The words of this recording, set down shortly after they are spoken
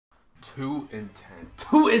2-10.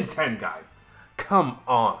 2-10, guys. Come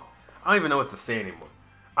on. I don't even know what to say anymore.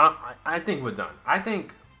 I think we're done. I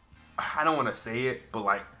don't want to say it, but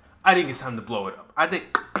like, I think it's time to blow it up. I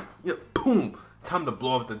think, yeah, boom, time to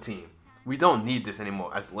blow up the team. We don't need this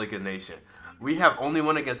anymore as Laker Nation. We have only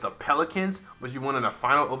won against the Pelicans, which we won in the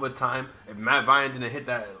final overtime. If Matt Ryan didn't hit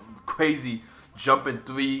that crazy jumping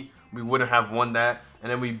three, we wouldn't have won that.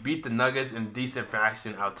 And then we beat the Nuggets in decent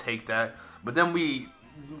fashion. I'll take that. But then we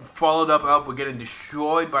followed up with getting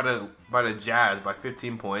destroyed by the Jazz by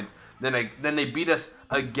 15 points. Then they beat us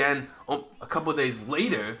again a couple days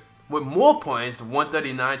later with more points,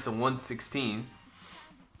 139 to 116.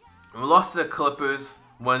 We lost to the Clippers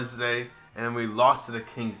Wednesday, and then we lost to the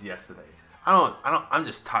Kings yesterday. I'm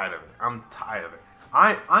just tired of it. I'm tired of it.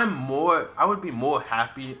 I would be more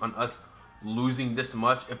happy on us losing this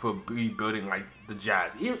much if we're rebuilding like the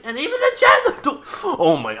Jazz. Even the Jazz are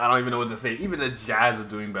oh my, I don't even know what to say. Even the Jazz are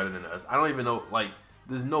doing better than us. I don't even know, like,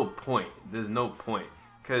 there's no point. There's no point.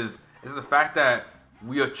 Because it's the fact that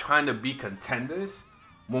we are trying to be contenders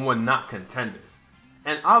when we're not contenders.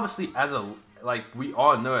 And obviously, we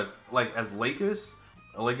all know as Lakers,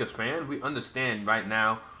 a Lakers fan, we understand right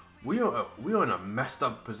now we are in a messed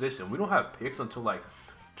up position. We don't have picks until like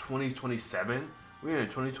 2027. We're in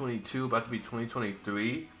 2022, about to be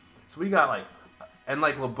 2023. So we got and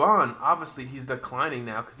LeBron, obviously he's declining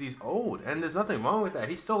now because he's old, and there's nothing wrong with that.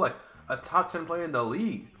 He's still like a top 10 player in the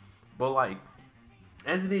league. But like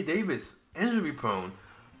Anthony Davis, injury prone.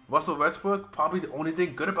 Russell Westbrook, probably the only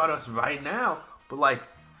thing good about us right now. But like,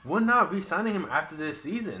 we're not re-signing him after this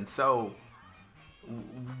season, so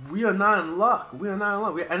we are not in luck. We are not in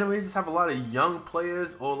luck. And then we just have a lot of young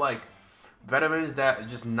players or like veterans that are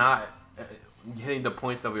just not hitting the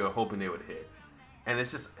points that we were hoping they would hit. And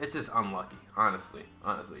it's just unlucky, honestly,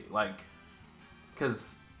 like,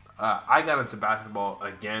 because I got into basketball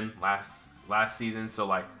again last season, so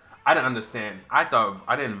like I didn't understand. I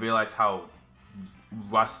didn't realize how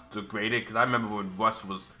Russ degraded, because I remember when Russ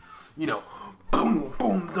was, boom,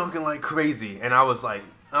 boom, dunking like crazy, and I was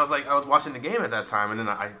watching the game at that time, and then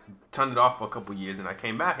I turned it off for a couple years, and I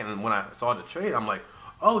came back, and then when I saw the trade, I'm like,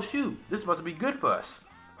 oh shoot, this is about to be good for us.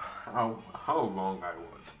 How wrong I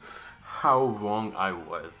was. How wrong I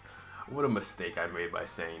was. What a mistake I made by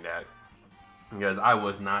saying that. Because I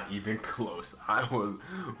was not even close.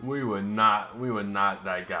 We were not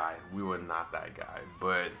that guy. We were not that guy.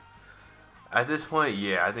 But at this point,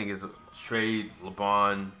 yeah, I think it's trade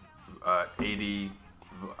LeBron, AD,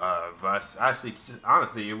 Russ. Actually,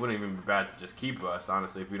 honestly, it wouldn't even be bad to just keep Russ.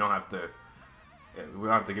 Honestly, if we don't have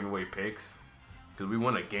to give away picks, because we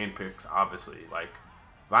want to gain picks. Obviously, like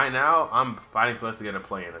right now, I'm fighting for us to get a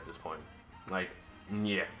play-in at this point. Like,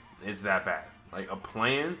 yeah, it's that bad. Like a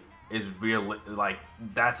play-in is real. Like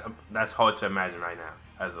that's hard to imagine right now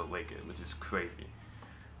as a Laker, which is crazy.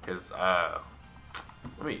 Because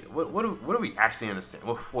what do we actually understand?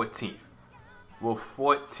 We're 14th. We're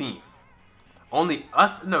 14th. Only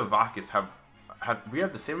us and the Rockets have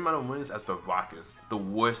the same amount of wins as the Rockets, the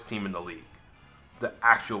worst team in the league, the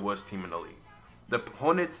actual worst team in the league. The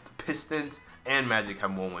Hornets, Pistons, and Magic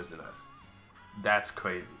have more wins than us. That's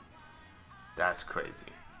crazy. That's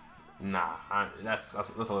crazy. Nah, that's a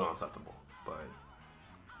little unacceptable. But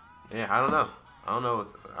yeah, I don't know.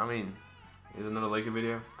 I mean, here's another Laker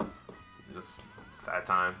video. Just sad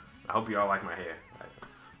time. I hope you all like my hair. I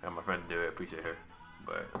got my friend to do it. Appreciate her.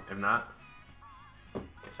 But if not,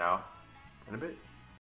 catch y'all in a bit.